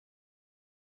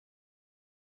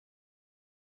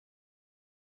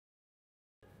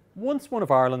Once one of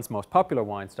Ireland's most popular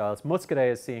wine styles,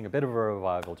 Muscadet is seeing a bit of a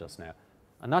revival just now.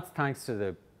 And that's thanks to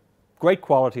the great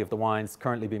quality of the wines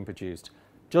currently being produced.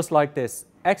 Just like this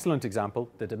excellent example,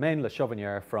 the Domaine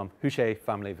Chauviniere from Huchet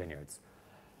Family Vineyards.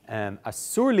 A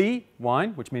Sur-Lie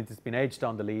wine, which means it's been aged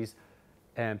on the lees.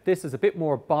 This is a bit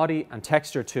more body and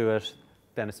texture to it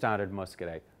than a standard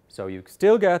Muscadet. So you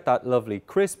still get that lovely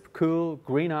crisp, cool,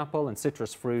 green apple and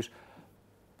citrus fruit,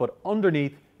 but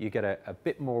underneath you get a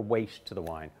bit more weight to the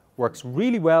wine. Works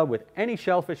really well with any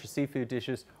shellfish or seafood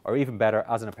dishes, or even better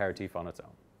as an aperitif on its own.